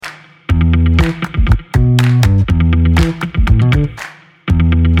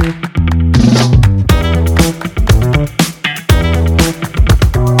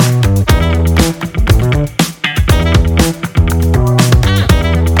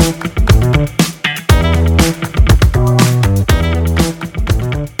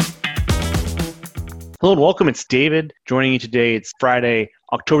Hello and welcome. It's David joining you today. It's Friday,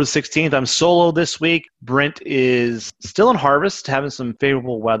 October 16th. I'm solo this week. Brent is still in harvest, having some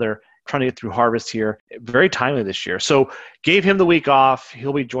favorable weather, trying to get through harvest here. Very timely this year. So gave him the week off.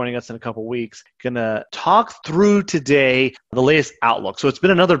 He'll be joining us in a couple weeks. Gonna talk through today the latest outlook. So it's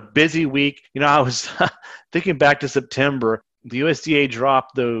been another busy week. I was thinking back to September. The USDA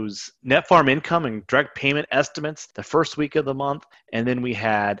dropped those net farm income and direct payment estimates the first week of the month. And then we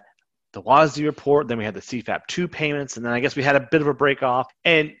had the WASDE report, then we had the CFAP2 payments, and then I guess we had a bit of a break off.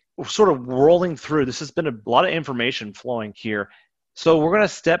 And we're sort of rolling through. This has been a lot of information flowing here. So we're going to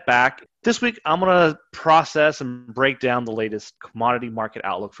step back. This week, I'm going to process and break down the latest commodity market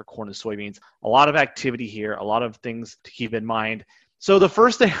outlook for corn and soybeans. A lot of activity here, a lot of things to keep in mind. So the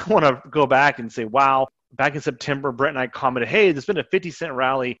first thing I want to go back and say, wow, back in September, Brent and I commented, hey, there's been a 50-cent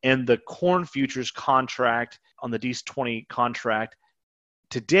rally in the corn futures contract on the DEES-20 contract.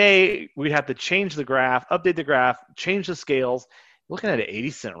 Today, we'd have to change the graph, update the graph, change the scales. Looking at an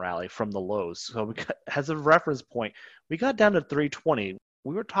 80-cent rally from the lows. So as a reference point, we got down to 320.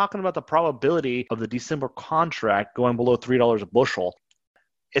 We were talking about the probability of the December contract going below $3 a bushel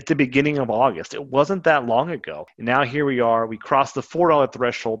at the beginning of August. It wasn't that long ago. And now here we are. We crossed the $4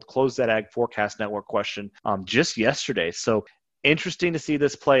 threshold, closed that Ag Forecast Network question just yesterday. So interesting to see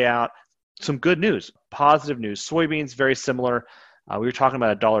this play out. Some good news, positive news. Soybeans, very similar. We were talking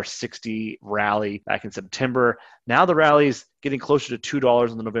about a $1.60 rally back in September. Now the rally is getting closer to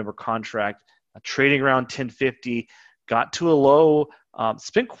 $2 in the November contract, trading around $10.50, got to a low,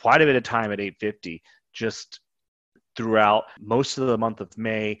 spent quite a bit of time at $8.50 just throughout most of the month of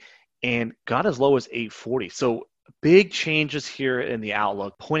May, and got as low as $8.40. So big changes here in the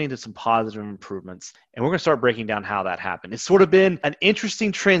outlook, pointing to some positive improvements. And we're going to start breaking down how that happened. It's sort of been an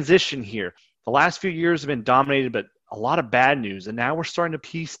interesting transition here. The last few years have been dominated, but a lot of bad news, and now we're starting to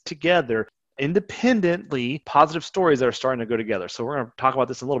piece together independently positive stories that are starting to go together. So we're going to talk about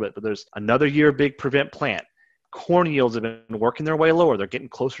this in a little bit, but there's another year of big prevent plant. Corn yields have been working their way lower. They're getting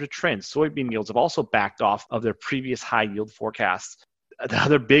closer to trends. Soybean yields have also backed off of their previous high yield forecasts. The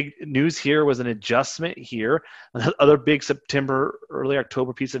other big news here was an adjustment here. Another other big September, early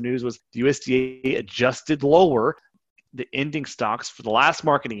October piece of news was the USDA adjusted lower the ending stocks for the last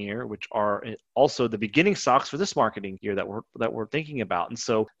marketing year, which are also the beginning stocks for this marketing year that we're thinking about. And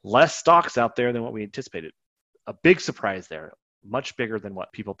so less stocks out there than what we anticipated. A big surprise there, much bigger than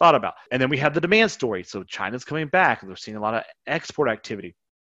what people thought about. And then we have the demand story. So China's coming back, and we're seeing a lot of export activity.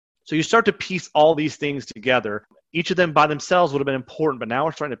 So you start to piece all these things together. Each of them by themselves would have been important, but now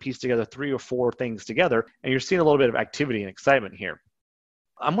we're starting to piece together 3 or 4 things together, and you're seeing a little bit of activity and excitement here.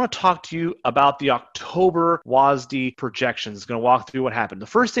 I'm going to talk to you about the October WASDE projections. It's going to walk through what happened. The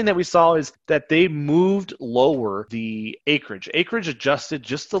first thing that we saw is that they moved lower the acreage. Acreage adjusted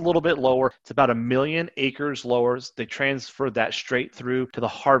just a little bit lower. It's about 1 million acres lower. They transferred that straight through to the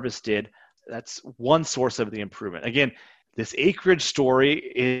harvested. That's one source of the improvement. Again, this acreage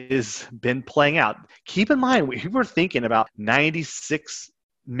story has been playing out. Keep in mind, we were thinking about 96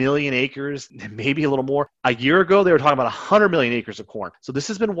 million acres, maybe a little more. A year ago, they were talking about 100 million acres of corn. So this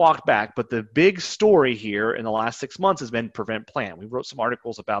has been walked back, but the big story here in the last 6 months has been prevent plant. We wrote some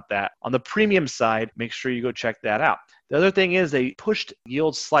articles about that. On the premium side, make sure you go check that out. The other thing is they pushed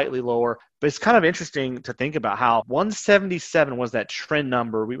yields slightly lower, but it's kind of interesting to think about how 177 was that trend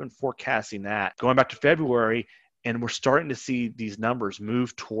number. We've been forecasting that going back to February, and we're starting to see these numbers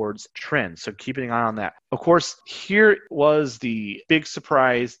move towards trends. So keeping an eye on that. Of course, here was the big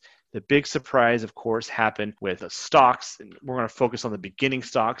surprise. The big surprise, of course, happened with the stocks. And we're going to focus on the beginning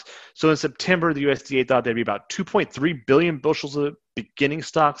stocks. So in September, the USDA thought there'd be about 2.3 billion bushels of beginning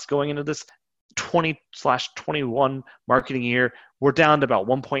stocks going into this 20/21 marketing year. We're down to about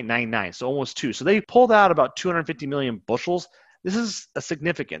 1.99, so almost 2. So they pulled out about 250 million bushels. This is a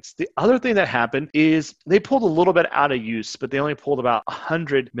significance. The other thing that happened is they pulled a little bit out of use, but they only pulled about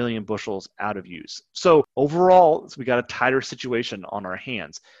 100 million bushels out of use. So overall, we got a tighter situation on our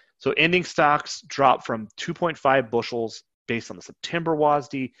hands. So ending stocks dropped from 2.5 bushels based on the September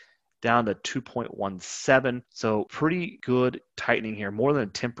WASDE down to 2.17. So pretty good tightening here, more than a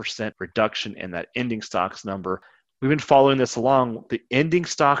 10% reduction in that ending stocks number. We've been following this along. The ending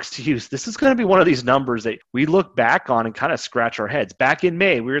stocks to use, this is going to be one of these numbers that we look back on and kind of scratch our heads. Back in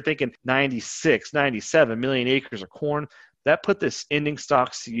May, we were thinking 96, 97 million acres of corn. That put this ending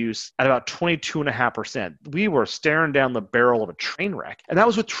stocks to use at about 22.5%. We were staring down the barrel of a train wreck. And that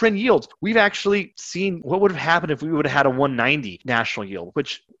was with trend yields. We've actually seen what would have happened if we would have had a 190 national yield,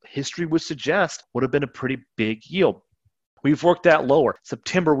 which history would suggest would have been a pretty big yield. We've worked that lower.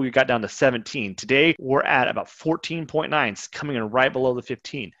 September, we got down to 17. Today, we're at about 14.9, coming in right below the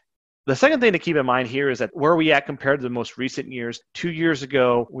 15. The second thing to keep in mind here is that where are we at compared to the most recent years? 2 years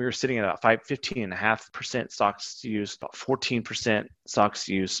ago, we were sitting at about 15.5% stocks to use, about 14% stocks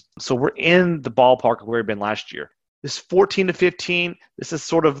to use. So we're in the ballpark of where we've been last year. This 14 to 15, this is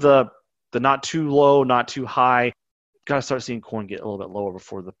sort of the not too low, not too high. Got to start seeing corn get a little bit lower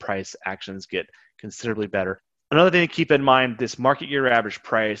before the price actions get considerably better. Another thing to keep in mind, this market year average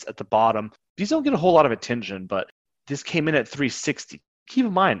price at the bottom, these don't get a whole lot of attention, but this came in at 360. Keep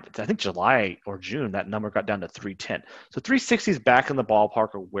in mind, I think July or June, that number got down to 310. So 360 is back in the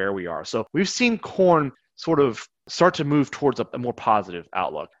ballpark of where we are. So we've seen corn sort of start to move towards a more positive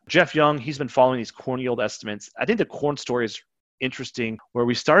outlook. Jeff Young, he's been following these corn yield estimates. I think the corn story is interesting, where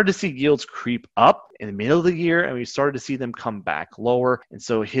we started to see yields creep up in the middle of the year, and we started to see them come back lower. And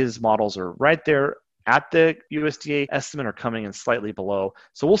so his models are right there at the USDA estimate, are coming in slightly below.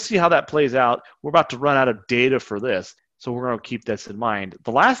 So we'll see how that plays out. We're about to run out of data for this, so we're going to keep this in mind.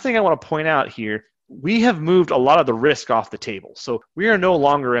 The last thing I want to point out here, we have moved a lot of the risk off the table. So we are no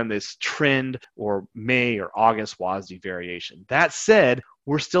longer in this trend or May or August WASDE variation. That said,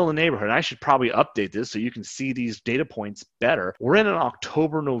 we're still in the neighborhood. And I should probably update this so you can see these data points better. We're in an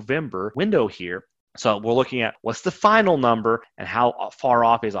October-November window here. So we're looking at what's the final number and how far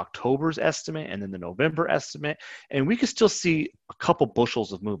off is October's estimate and then the November estimate. And we can still see a couple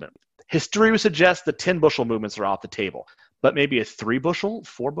bushels of movement. History would suggest the 10 bushel movements are off the table, but maybe a 3 bushel,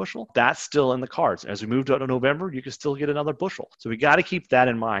 4 bushel, that's still in the cards. As we move to November, you can still get another bushel. So we got to keep that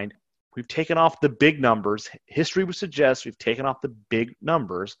in mind. We've taken off the big numbers. History would suggest we've taken off the big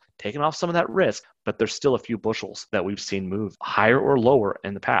numbers, taken off some of that risk, but there's still a few bushels that we've seen move higher or lower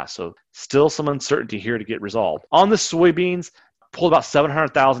in the past. So still some uncertainty here to get resolved. On the soybeans, pulled about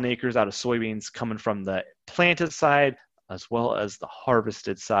 700,000 acres out of soybeans coming from the planted side as well as the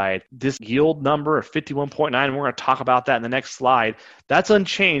harvested side. This yield number of 51.9, and we're going to talk about that in the next slide, that's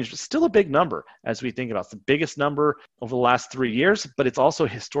unchanged. It's still a big number as we think about it. It's the biggest number over the last 3 years, but it's also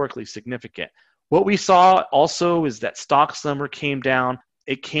historically significant. What we saw also is that stocks number came down.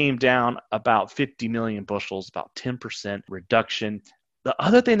 It came down about 50 million bushels, about 10% reduction. The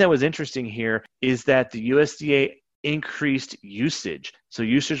other thing that was interesting here is that the USDA increased usage. So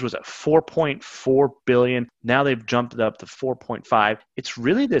usage was at 4.4 billion. Now they've jumped it up to 4.5. It's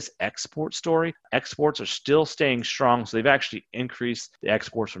really this export story. Exports are still staying strong. So they've actually increased the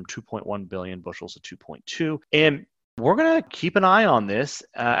exports from 2.1 billion bushels to 2.2. And we're going to keep an eye on this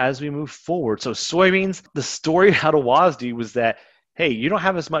as we move forward. So soybeans, the story out of WASDE was that, hey, you don't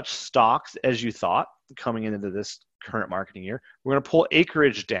have as much stocks as you thought coming into this current marketing year. We're going to pull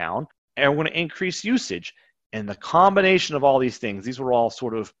acreage down and we're going to increase usage. And the combination of all these things, these were all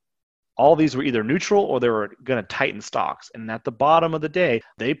these were either neutral or they were going to tighten stocks. And at the bottom of the day,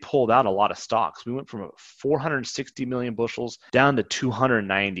 they pulled out a lot of stocks. We went from 460 million bushels down to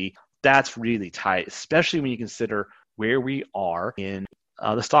 290. That's really tight, especially when you consider where we are in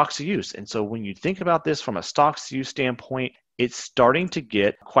the stocks to use. And so when you think about this from a stocks to use standpoint, it's starting to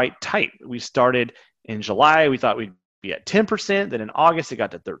get quite tight. We started in July, we thought we'd be at 10%, then in August it got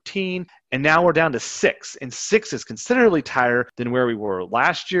to 13, and now we're down to 6. And 6 is considerably tighter than where we were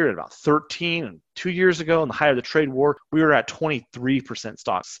last year at about 13, and 2 years ago in the height of the trade war, we were at 23%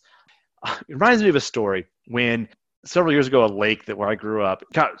 stocks. It reminds me of a story when several years ago, a lake where I grew up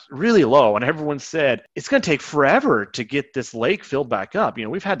got really low, and everyone said, it's going to take forever to get this lake filled back up. You know,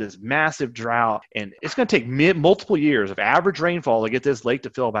 we've had this massive drought, and it's going to take multiple years of average rainfall to get this lake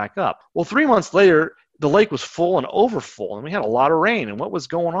to fill back up. Well, 3 months later, the lake was full and overfull, and we had a lot of rain. And what was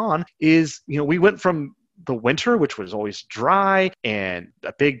going on is, we went from the winter, which was always dry and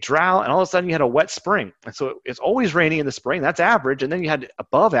a big drought, and all of a sudden you had a wet spring. And so it's always raining in the spring. That's average. And then you had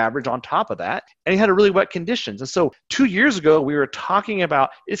above average on top of that, and you had a really wet conditions. And so 2 years ago, we were talking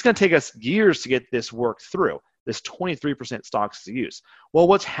about it's going to take us years to get this worked through, this 23% stocks to use. Well,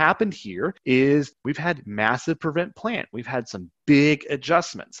 what's happened here is we've had massive prevent plant. We've had some big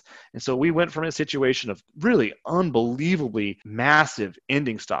adjustments. And so we went from a situation of really unbelievably massive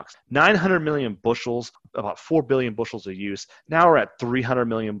ending stocks, 900 million bushels, about 4 billion bushels of use. Now we're at 300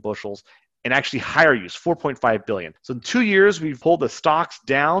 million bushels and actually higher use, 4.5 billion. So in 2 years, we've pulled the stocks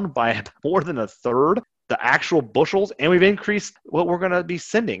down by more than a third, the actual bushels, and we've increased what we're going to be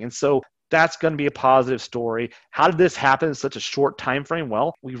sending. And so that's going to be a positive story. How did this happen in such a short time frame?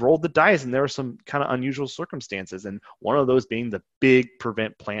 Well, we rolled the dice, and there were some kind of unusual circumstances, and one of those being the big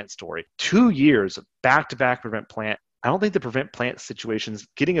prevent plant story. 2 years of back-to-back prevent plant. I don't think the prevent plant situation is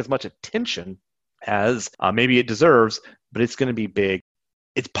getting as much attention as maybe it deserves, but it's going to be big.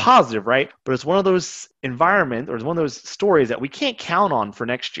 It's positive, right? But it's one of those environments, or it's one of those stories that we can't count on for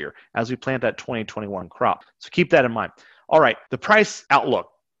next year as we plant that 2021 crop. So keep that in mind. All right, the price outlook.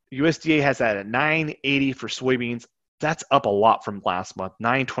 USDA has that at 980 for soybeans. That's up a lot from last month,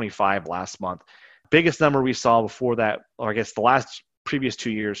 925 last month. Biggest number we saw before that, or I guess the previous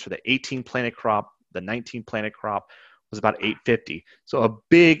 2 years for the 18 planted crop, the 19 planted crop was about 850. So a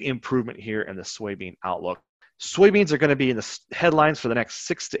big improvement here in the soybean outlook. Soybeans are going to be in the headlines for the next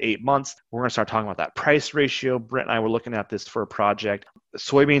 6 to 8 months. We're going to start talking about that price ratio. Brent and I were looking at this for a project.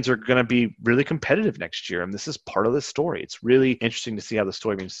 Soybeans are going to be really competitive next year, and this is part of the story. It's really interesting to see how the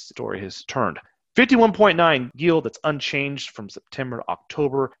soybean story has turned. 51.9 yield, that's unchanged from September to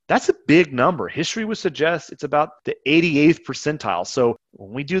October. That's a big number. History would suggest it's about the 88th percentile. So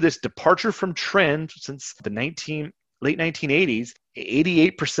when we do this departure from trend since the late 1980s,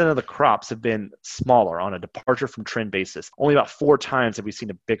 88% of the crops have been smaller on a departure from trend basis. Only about 4 times have we seen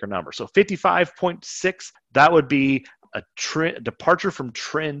a bigger number. So 55.6, that would be a departure from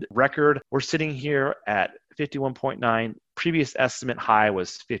trend record. We're sitting here at 51.9. Previous estimate high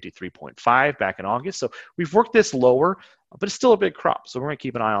was 53.5 back in August. So we've worked this lower, but it's still a big crop. So we're going to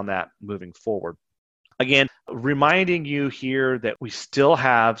keep an eye on that moving forward. Again, reminding you here that we still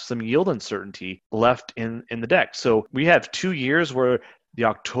have some yield uncertainty left in the deck. So we have 2 years where the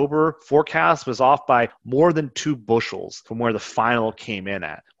October forecast was off by more than 2 bushels from where the final came in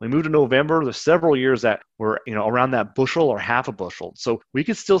at. We moved to November, there's several years that were around that bushel or half a bushel. So we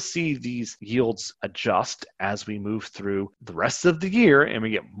could still see these yields adjust as we move through the rest of the year and we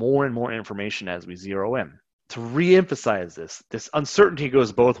get more and more information as we zero in. To reemphasize this uncertainty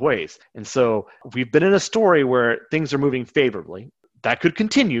goes both ways. And so we've been in a story where things are moving favorably. That could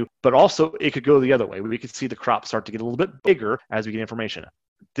continue, but also it could go the other way. We could see the crop start to get a little bit bigger as we get information.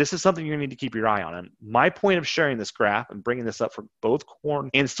 This is something you need to keep your eye on. And my point of sharing this graph and bringing this up for both corn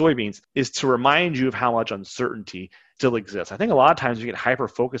and soybeans is to remind you of how much uncertainty still exists. I think a lot of times we get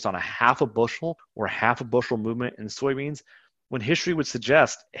hyper-focused on a half a bushel or half a bushel movement in soybeans, when history would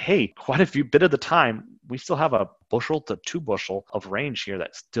suggest, hey, quite a few bit of the time, we still have a bushel to 2 bushel of range here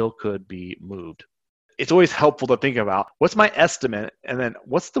that still could be moved. It's always helpful to think about what's my estimate and then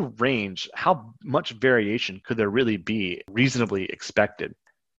what's the range? How much variation could there really be reasonably expected?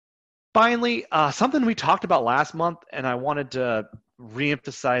 Finally, something we talked about last month, and I wanted to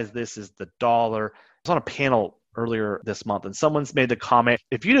reemphasize this, is the dollar. I was on a panel earlier this month, and someone's made the comment,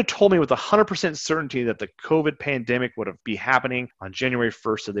 if you'd have told me with 100% certainty that the COVID pandemic would be happening on January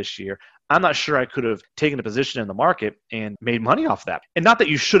 1st of this year, I'm not sure I could have taken a position in the market and made money off that. And not that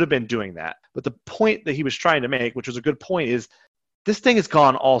you should have been doing that, but the point that he was trying to make, which was a good point, is this thing has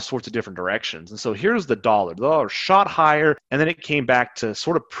gone all sorts of different directions. And so here's the dollar. The dollar shot higher, and then it came back to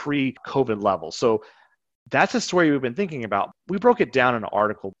sort of pre-COVID levels. So that's a story we've been thinking about. We broke it down in an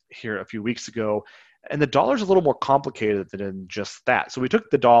article here a few weeks ago, and the dollar's a little more complicated than just that. So we took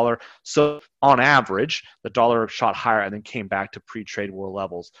the dollar. So on average, the dollar shot higher and then came back to pre-trade war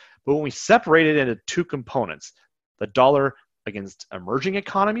levels. But when we separate it into 2 components, the dollar against emerging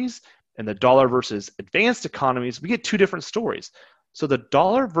economies and the dollar versus advanced economies, we get 2 different stories. So the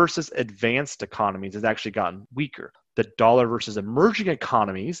dollar versus advanced economies has actually gotten weaker. The dollar versus emerging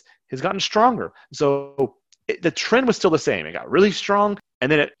economies has gotten stronger. So the trend was still the same. It got really strong,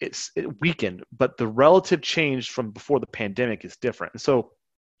 and then it weakened, but the relative change from before the pandemic is different. And so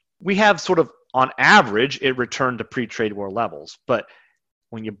we have sort of, on average, it returned to pre-trade war levels. But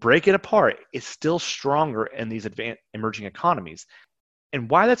when you break it apart, it's still stronger in these advanced emerging economies. And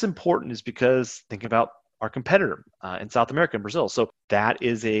why that's important is because think about our competitor in South America and Brazil. So that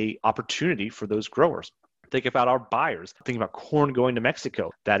is an opportunity for those growers. Think about our buyers. Think about corn going to Mexico.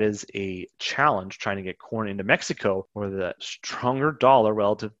 That is a challenge trying to get corn into Mexico, where the stronger dollar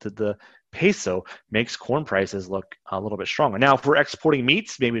relative to the peso makes corn prices look a little bit stronger. Now, if we're exporting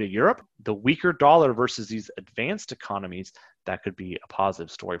meats maybe to Europe, the weaker dollar versus these advanced economies, that could be a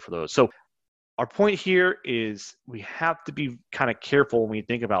positive story for those. So our point here is we have to be kind of careful when we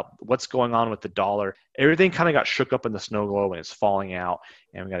think about what's going on with the dollar. Everything kind of got shook up in the snow globe and it's falling out,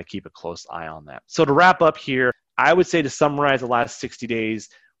 and we got to keep a close eye on that. So to wrap up here, I would say to summarize the last 60 days,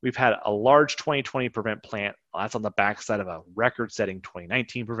 we've had a large 2020 prevent plant. That's on the backside of a record-setting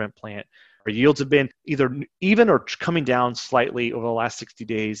 2019 prevent plant. Our yields have been either even or coming down slightly over the last 60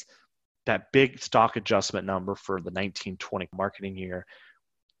 days. That big stock adjustment number for the 1920 marketing year.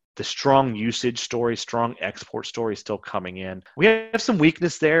 The strong usage story, strong export story still coming in. We have some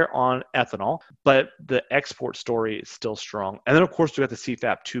weakness there on ethanol, but the export story is still strong. And then, of course, we got the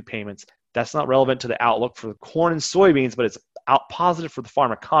CFAP2 payments. That's not relevant to the outlook for the corn and soybeans, but it's out positive for the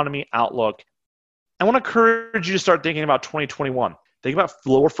farm economy outlook. I want to encourage you to start thinking about 2021. Think about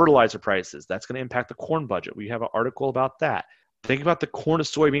lower fertilizer prices. That's going to impact the corn budget. We have an article about that. Think about the corn to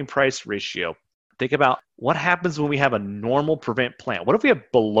soybean price ratio. think about what happens when we have a normal prevent plant. What if we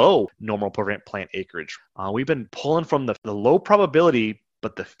have below normal prevent plant acreage? We've been pulling from the low probability,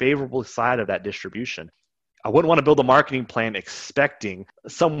 but the favorable side of that distribution. I wouldn't want to build a marketing plan expecting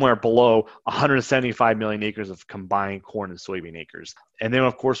somewhere below 175 million acres of combined corn and soybean acres. And then,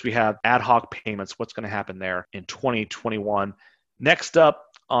 of course, we have ad hoc payments. What's going to happen there in 2021? Next up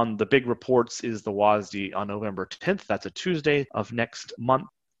on the big reports is the WASDE on November 10th. That's a Tuesday of next month.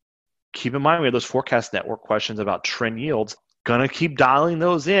 Keep in mind, we have those forecast network questions about trend yields. Going to keep dialing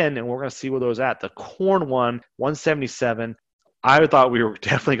those in, and we're going to see where those at. The corn one, 177. I thought we were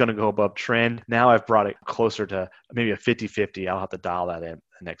definitely going to go above trend. Now I've brought it closer to maybe a 50-50. I'll have to dial that in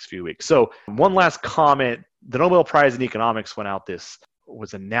the next few weeks. So one last comment. The Nobel Prize in Economics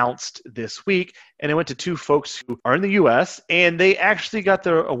was announced this week, and it went to two folks who are in the U.S., and they actually got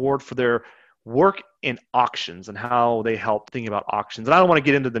their award for their work in auctions and how they help think about auctions. And I don't want to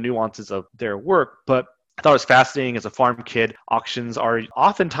get into the nuances of their work, but I thought it was fascinating as a farm kid. Auctions are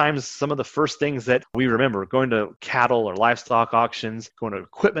oftentimes some of the first things that we remember, going to cattle or livestock auctions, going to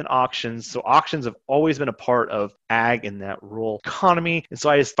equipment auctions. So auctions have always been a part of ag in that rural economy. And so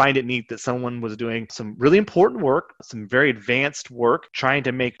I just find it neat that someone was doing some really important work, some very advanced work, trying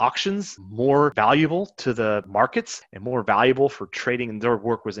to make auctions more valuable to the markets and more valuable for trading. And their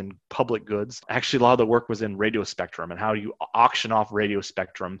work was in public goods. Actually, a lot of the work was in radio spectrum and how you auction off radio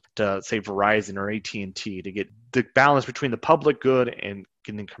spectrum to, say, Verizon or AT&T to get the balance between the public good and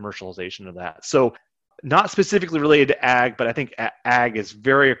getting commercialization of that. So not specifically related to ag, but I think ag is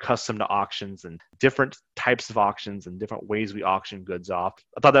very accustomed to auctions and different types of auctions and different ways we auction goods off.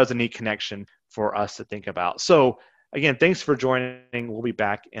 I thought that was a neat connection for us to think about. So again, thanks for joining. We'll be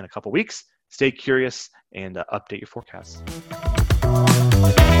back in a couple weeks. Stay curious and update your forecasts.